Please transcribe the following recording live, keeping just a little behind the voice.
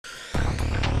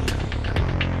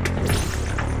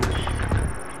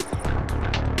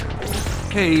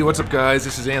Hey, what's up guys?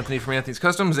 This is Anthony from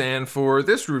AnthonysCustoms, and for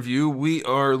this review we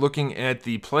are looking at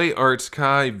the Play Art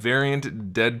Sky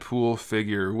variant Deadpool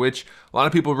figure, which a lot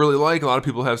of people really like, a lot of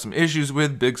people have some issues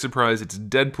with. Big surprise, it's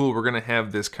Deadpool. We're going to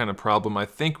have this kind of problem, I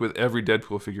think, with every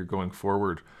Deadpool figure going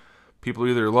forward. People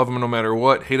either love them no matter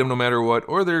what, hate them no matter what,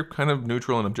 or they're kind of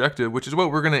neutral and objective, which is what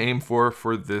we're going to aim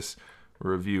for this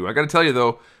review. I got to tell you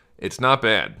though, it's not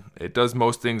bad. It does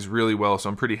most things really well, so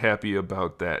I'm pretty happy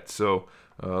about that. So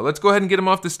let's go ahead and get him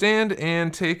off the stand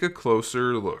and take a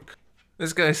closer look.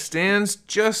 This guy stands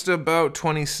just about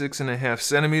 26.5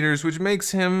 centimeters, which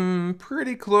makes him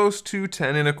pretty close to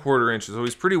 10.25 inches. So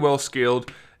he's pretty well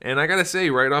scaled. And I gotta say,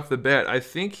 right off the bat, I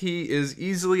think he is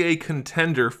easily a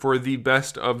contender for the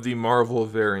best of the Marvel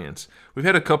variants. We've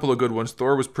had a couple of good ones.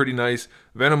 Thor was pretty nice.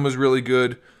 Venom was really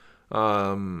good.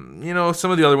 You know,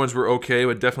 some of the other ones were okay,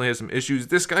 but definitely has some issues.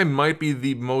 This guy might be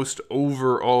the most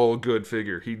overall good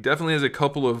figure. He definitely has a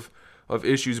couple of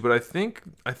issues, but I think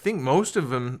most of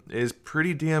them is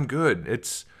pretty damn good.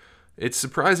 It's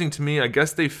surprising to me. I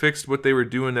guess they fixed what they were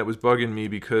doing that was bugging me,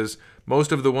 because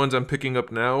most of the ones I'm picking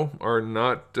up now are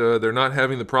not, they're not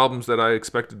having the problems that I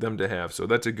expected them to have, so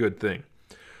that's a good thing.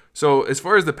 So as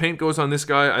far as the paint goes on this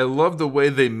guy, I love the way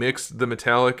they mixed the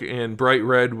metallic and bright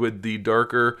red with the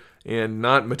darker and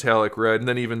not metallic red, and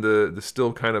then even the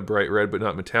still kind of bright red but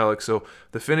not metallic. So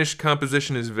the finished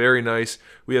composition is very nice.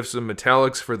 We have some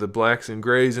metallics for the blacks and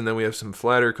grays, and then we have some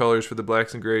flatter colors for the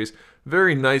blacks and grays.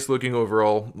 Very nice looking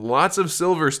overall. Lots of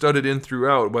silver studded in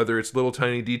throughout, whether it's little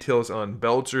tiny details on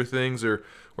belts or things, or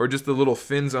just the little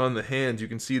fins on the hands. You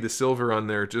can see the silver on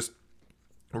there. Just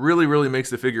really makes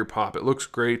the figure pop. It looks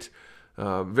great.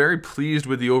 Very pleased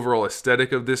with the overall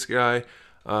aesthetic of this guy.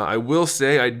 I will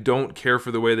say I don't care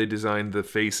for the way they designed the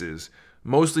faces.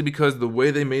 Mostly because the way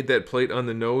they made that plate on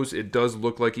the nose, it does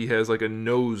look like he has like a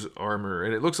nose armor.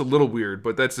 And it looks a little weird,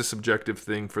 but that's a subjective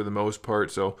thing for the most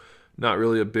part, so not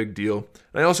really a big deal.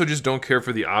 And I also just don't care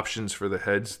for the options for the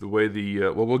heads, the way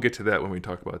well, we'll get to that when we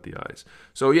talk about the eyes.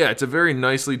 So yeah, it's a very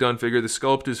nicely done figure. The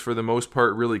sculpt is for the most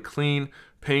part really clean.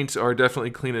 Paints are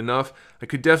definitely clean enough. I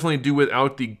could definitely do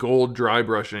without the gold dry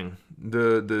brushing.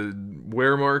 The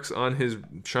wear marks on his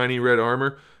shiny red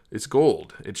armor, it's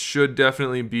gold. It should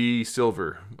definitely be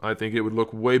silver. I think it would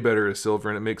look way better as silver,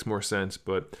 and it makes more sense,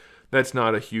 but that's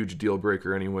not a huge deal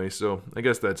breaker anyway, so I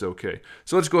guess that's okay.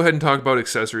 So let's go ahead and talk about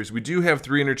accessories. We do have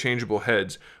 3 interchangeable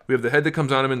heads. We have the head that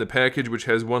comes on him in the package, which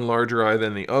has one larger eye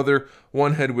than the other,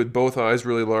 one head with both eyes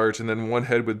really large, and then one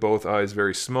head with both eyes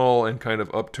very small and kind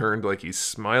of upturned like he's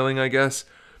smiling, I guess.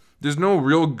 There's no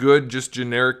real good, just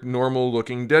generic,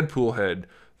 normal-looking Deadpool head.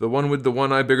 The one with the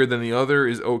one eye bigger than the other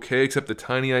is okay, except the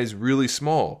tiny eye is really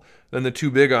small. Then the 2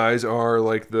 big eyes are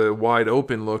like the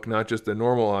wide-open look, not just the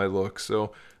normal eye look,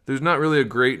 so there's not really a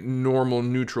great normal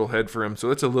neutral head for him, so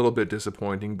that's a little bit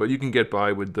disappointing, but you can get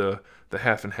by with the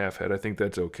half and half head. I think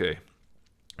that's okay.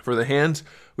 For the hands,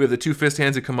 we have the 2 fist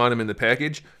hands that come on him in the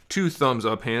package, 2 thumbs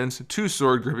up hands, 2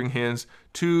 sword gripping hands,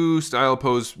 2 style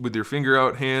pose with your finger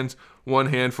out hands, 1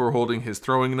 hand for holding his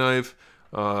throwing knife,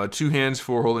 2 hands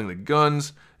for holding the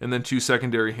guns, and then 2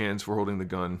 secondary hands for holding the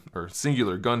gun, or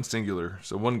singular, gun singular,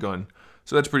 so 1 gun.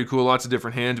 So that's pretty cool, lots of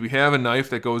different hands. We have a knife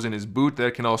that goes in his boot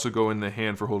that can also go in the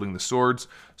hand for holding the swords.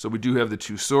 So we do have the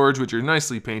 2 swords, which are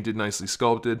nicely painted, nicely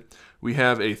sculpted. We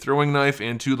have a throwing knife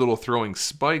and 2 little throwing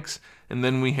spikes, and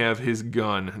then we have his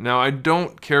gun. Now I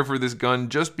don't care for this gun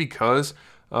just because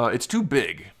it's too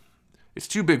big. It's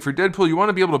too big. For Deadpool, you want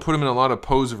to be able to put him in a lot of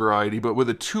pose variety, but with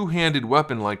a 2-handed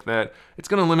weapon like that, it's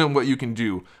going to limit what you can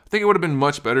do. I think it would have been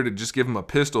much better to just give him a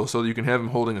pistol so that you can have him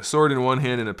holding a sword in one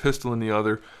hand and a pistol in the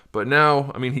other. But now,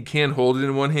 I mean, he can hold it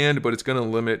in one hand, but it's going to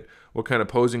limit what kind of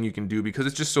posing you can do because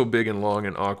it's just so big and long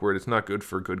and awkward. It's not good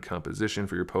for good composition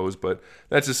for your pose, but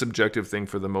that's a subjective thing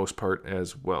for the most part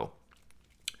as well.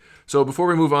 So before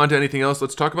we move on to anything else,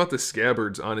 let's talk about the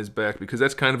scabbards on his back, because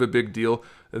that's kind of a big deal.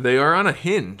 They are on a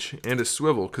hinge and a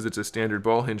swivel because it's a standard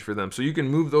ball hinge for them. So you can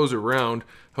move those around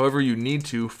however you need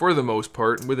to, for the most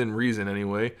part, within reason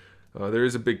anyway. There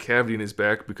is a big cavity in his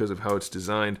back because of how it's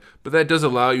designed, but that does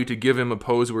allow you to give him a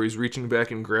pose where he's reaching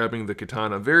back and grabbing the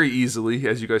katana very easily,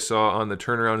 as you guys saw on the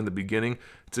turnaround in the beginning.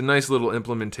 It's a nice little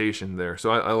implementation there, so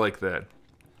I like that.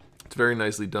 It's very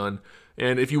nicely done.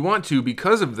 And if you want to,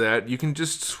 because of that, you can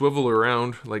just swivel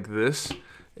around like this,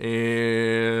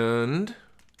 and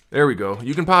there we go.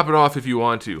 You can pop it off if you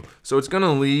want to. So it's going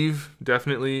to leave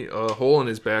definitely a hole in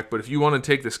his back, but if you want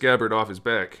to take the scabbard off his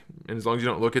back, and as long as you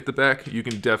don't look at the back, you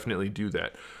can definitely do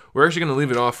that. We're actually going to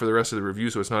leave it off for the rest of the review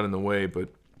so it's not in the way, but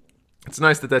it's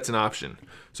nice that that's an option.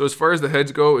 So as far as the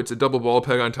heads go, it's a double ball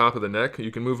peg on top of the neck.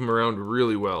 You can move them around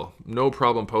really well. No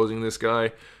problem posing this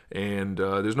guy, and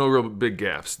there's no real big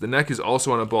gaps. The neck is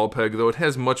also on a ball peg, though it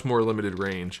has much more limited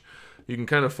range. You can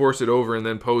kind of force it over and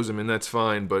then pose him, and that's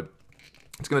fine, but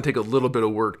it's going to take a little bit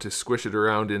of work to squish it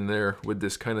around in there with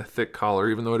this kind of thick collar,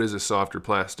 even though it is a softer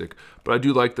plastic. But I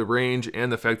do like the range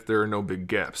and the fact that there are no big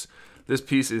gaps. This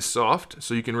piece is soft,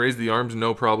 so you can raise the arms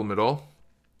no problem at all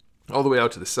the way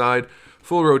out to the side.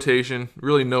 Full rotation,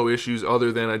 really no issues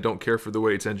other than I don't care for the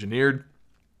way it's engineered.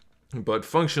 But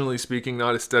functionally speaking,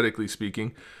 not aesthetically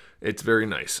speaking, it's very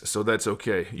nice, so that's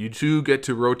okay. You do get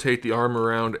to rotate the arm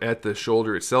around at the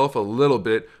shoulder itself a little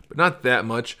bit, but not that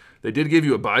much. They did give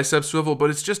you a bicep swivel, but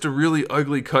it's just a really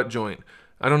ugly cut joint.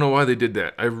 I don't know why they did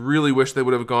that. I really wish they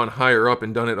would have gone higher up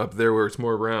and done it up there where it's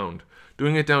more round.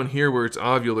 Doing it down here where it's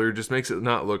ovular just makes it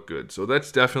not look good, so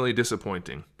that's definitely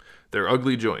disappointing. They're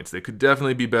ugly joints. They could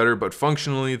definitely be better, but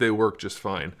functionally they work just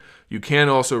fine. You can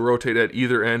also rotate at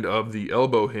either end of the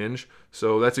elbow hinge,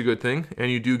 so that's a good thing,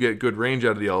 and you do get good range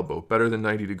out of the elbow, better than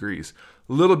 90 degrees.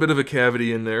 A little bit of a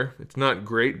cavity in there. It's not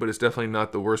great, but it's definitely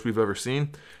not the worst we've ever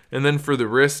seen. And then for the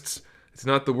wrists, it's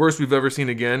not the worst we've ever seen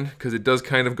again, because it does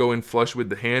kind of go in flush with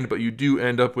the hand, but you do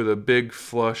end up with a big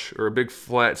flush or a big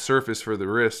flat surface for the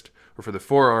wrist, or for the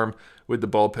forearm, with the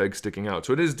ball peg sticking out.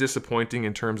 So it is disappointing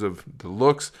in terms of the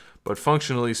looks, but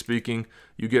functionally speaking,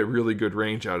 you get really good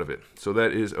range out of it. So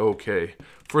that is okay.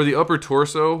 For the upper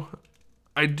torso,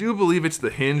 I do believe it's the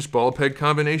hinged ball peg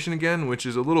combination again, which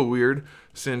is a little weird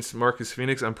since Marcus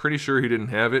Phoenix, I'm pretty sure he didn't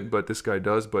have it, but this guy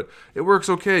does. But it works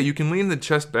okay. You can lean the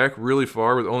chest back really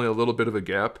far with only a little bit of a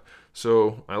gap.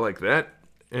 So I like that.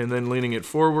 And then leaning it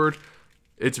forward,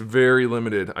 it's very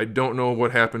limited. I don't know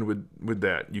what happened with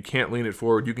that. You can't lean it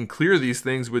forward. You can clear these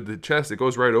things with the chest. It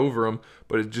goes right over them,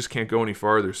 but it just can't go any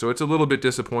farther. So it's a little bit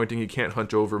disappointing. You can't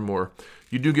hunch over more.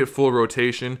 You do get full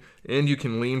rotation, and you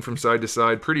can lean from side to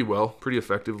side pretty well, pretty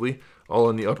effectively, all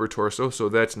in the upper torso, so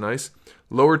that's nice.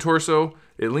 Lower torso,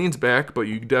 it leans back, but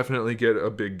you definitely get a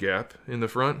big gap in the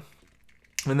front.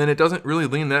 And then it doesn't really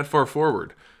lean that far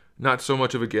forward. Not so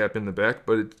much of a gap in the back,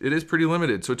 but it is pretty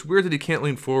limited. So it's weird that he can't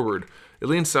lean forward. It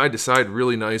leans side to side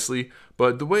really nicely,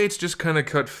 but the way it's just kind of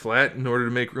cut flat in order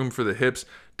to make room for the hips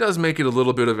does make it a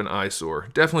little bit of an eyesore.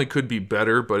 Definitely could be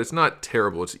better, but it's not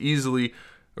terrible.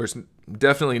 It's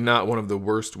definitely not one of the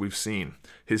worst we've seen.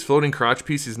 His floating crotch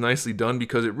piece is nicely done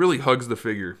because it really hugs the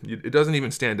figure. It doesn't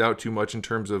even stand out too much in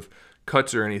terms of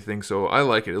cuts or anything, so I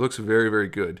like it. It looks very, very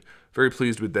good. Very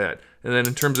pleased with that. And then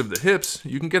in terms of the hips,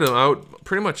 you can get them out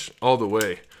pretty much all the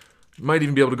way. Might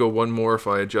even be able to go one more if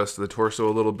I adjust the torso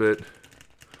a little bit.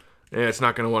 It's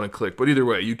not going to want to click, but either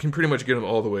way, you can pretty much get them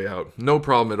all the way out. No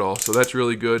problem at all, so that's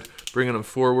really good. Bringing them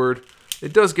forward.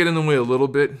 It does get in the way a little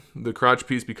bit, the crotch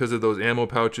piece, because of those ammo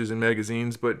pouches and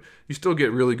magazines, but you still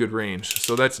get really good range,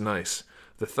 so that's nice.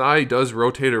 The thigh does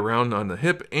rotate around on the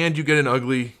hip, and you get an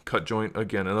ugly cut joint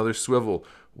again, another swivel.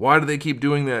 Why do they keep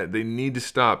doing that? They need to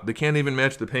stop. They can't even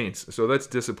match the paints, so that's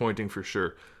disappointing for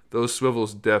sure. Those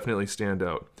swivels definitely stand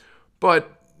out. But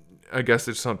I guess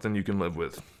it's something you can live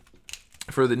with.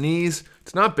 For the knees,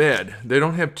 it's not bad. They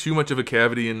don't have too much of a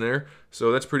cavity in there,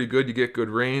 so that's pretty good. You get good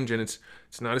range, and it's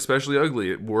not especially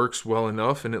ugly. It works well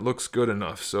enough, and it looks good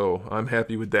enough, so I'm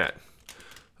happy with that.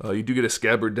 You do get a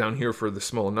scabbard down here for the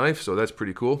small knife, so that's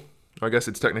pretty cool. I guess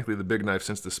it's technically the big knife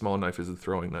since the small knife is the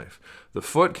throwing knife. The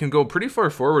foot can go pretty far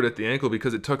forward at the ankle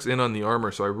because it tucks in on the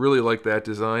armor, so I really like that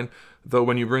design. Though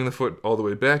when you bring the foot all the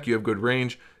way back, you have good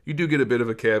range. You do get a bit of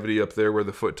a cavity up there where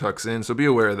the foot tucks in, so be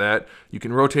aware of that. You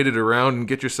can rotate it around and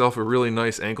get yourself a really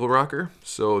nice ankle rocker,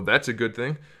 so that's a good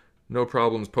thing. No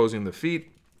problems posing the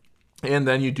feet. And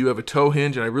then you do have a toe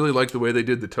hinge, and I really like the way they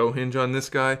did the toe hinge on this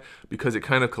guy because it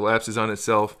kind of collapses on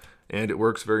itself, and it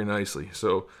works very nicely.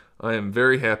 So I am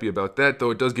very happy about that, though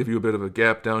it does give you a bit of a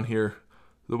gap down here.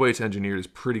 The way it's engineered is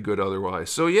pretty good otherwise.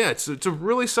 So yeah, it's a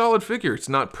really solid figure. It's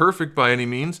not perfect by any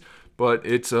means, but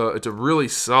it's a really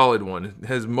solid one. It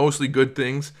has mostly good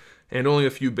things and only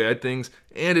a few bad things,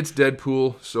 and it's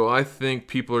Deadpool, so I think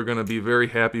people are going to be very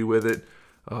happy with it.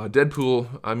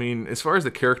 Deadpool, I mean, as far as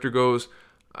the character goes,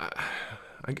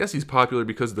 I guess he's popular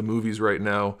because of the movies right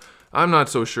now. I'm not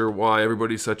so sure why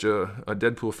everybody's such a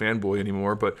Deadpool fanboy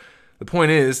anymore, but the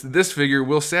point is, this figure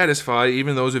will satisfy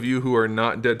even those of you who are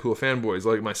not Deadpool fanboys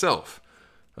like myself.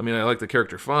 I mean, I like the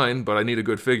character fine, but I need a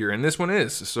good figure, and this one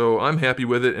is, so I'm happy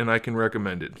with it, and I can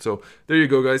recommend it. So there you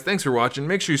go, guys. Thanks for watching.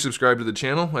 Make sure you subscribe to the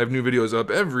channel. I have new videos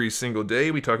up every single day.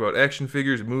 We talk about action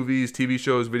figures, movies, TV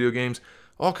shows, video games,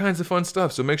 all kinds of fun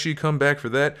stuff, so make sure you come back for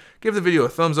that. Give the video a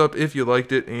thumbs up if you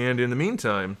liked it, and in the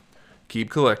meantime,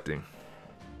 keep collecting.